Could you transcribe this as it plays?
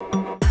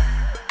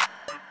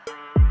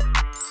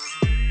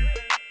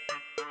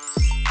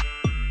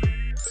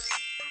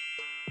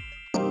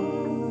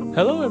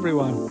Hello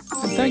everyone,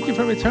 and thank you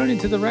for returning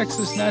to the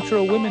Rex's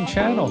Natural Women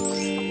channel.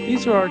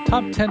 These are our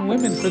top 10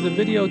 women for the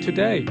video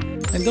today.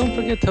 And don't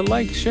forget to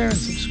like, share, and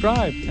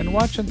subscribe, and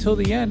watch until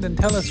the end and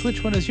tell us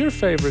which one is your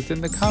favorite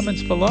in the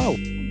comments below.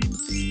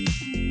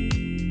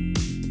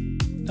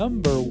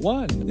 Number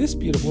 1. This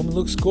beautiful woman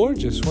looks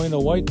gorgeous, wearing a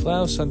white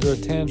blouse under a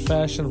tan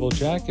fashionable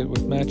jacket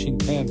with matching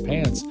tan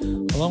pants,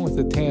 along with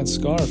a tan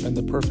scarf and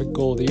the perfect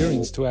gold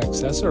earrings to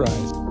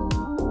accessorize.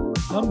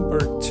 Number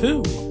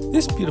 2.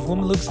 This beautiful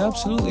woman looks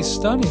absolutely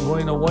stunning,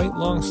 wearing a white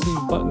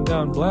long-sleeve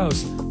button-down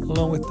blouse,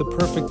 along with the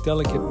perfect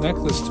delicate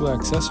necklace to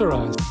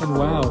accessorize. And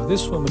wow,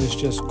 this woman is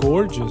just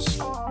gorgeous.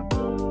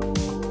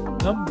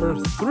 Number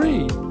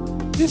 3.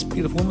 This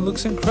beautiful woman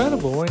looks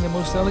incredible, wearing the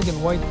most elegant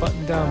white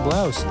button-down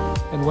blouse.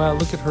 And wow,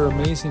 look at her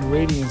amazing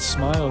radiant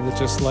smile that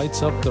just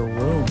lights up the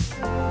room.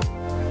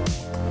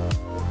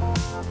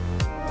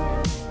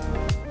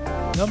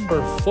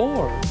 Number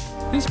 4.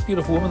 This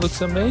beautiful woman looks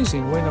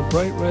amazing, wearing a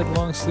bright red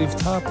long-sleeve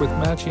top with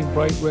matching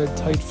bright red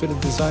tight-fitted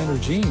designer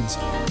jeans.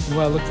 And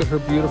wow, look at her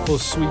beautiful,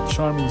 sweet,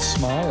 charming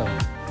smile.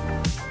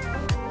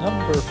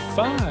 Number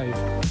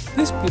 5.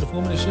 This beautiful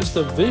woman is just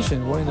a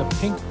vision, wearing a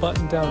pink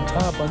button-down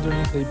top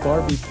underneath a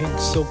Barbie pink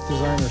silk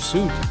designer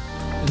suit.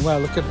 And wow,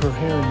 look at her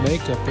hair and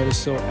makeup that is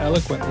so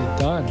eloquently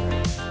done.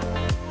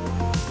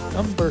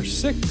 Number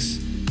 6.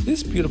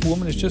 This beautiful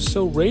woman is just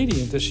so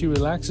radiant as she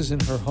relaxes in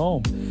her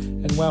home.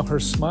 And wow, her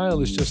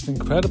smile is just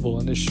incredible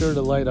and is sure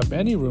to light up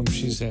any room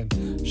she's in.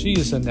 She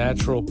is a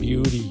natural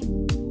beauty.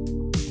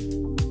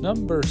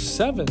 Number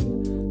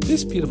 7.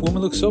 This beautiful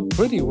woman looks so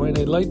pretty, wearing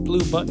a light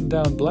blue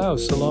button-down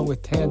blouse along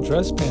with tan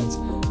dress pants.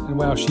 And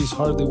wow, she's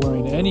hardly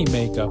wearing any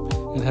makeup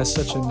and has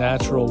such a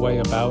natural way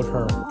about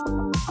her.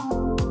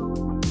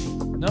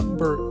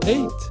 Number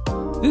 8.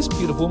 This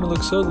beautiful woman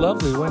looks so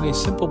lovely, wearing a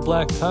simple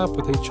black top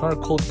with a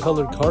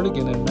charcoal-colored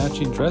cardigan and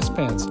matching dress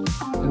pants.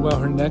 And wow,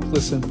 her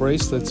necklace and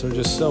bracelets are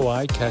just so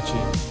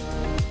eye-catching.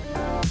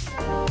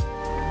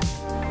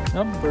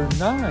 Number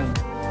 9.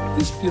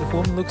 This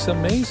beautiful woman looks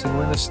amazing,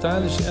 wearing a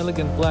stylish,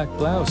 elegant black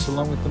blouse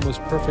along with the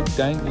most perfect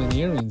dangling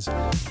earrings.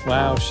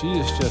 Wow, she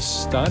is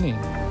just stunning.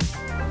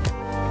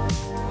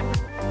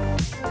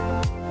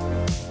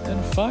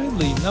 And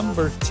finally,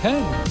 number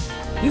 10.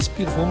 This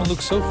beautiful woman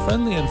looks so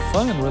friendly and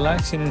fun,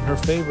 relaxing in her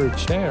favorite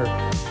chair,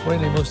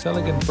 wearing a most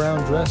elegant brown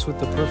dress with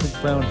the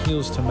perfect brown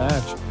heels to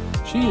match.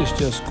 She is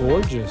just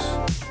gorgeous.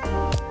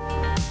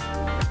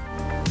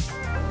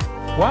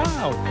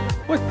 Wow!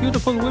 What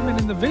beautiful women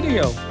in the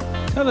video!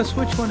 Tell us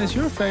which one is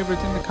your favorite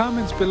in the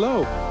comments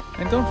below.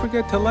 And don't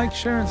forget to like,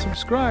 share, and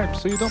subscribe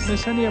so you don't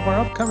miss any of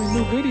our upcoming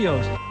new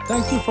videos.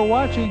 Thank you for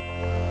watching.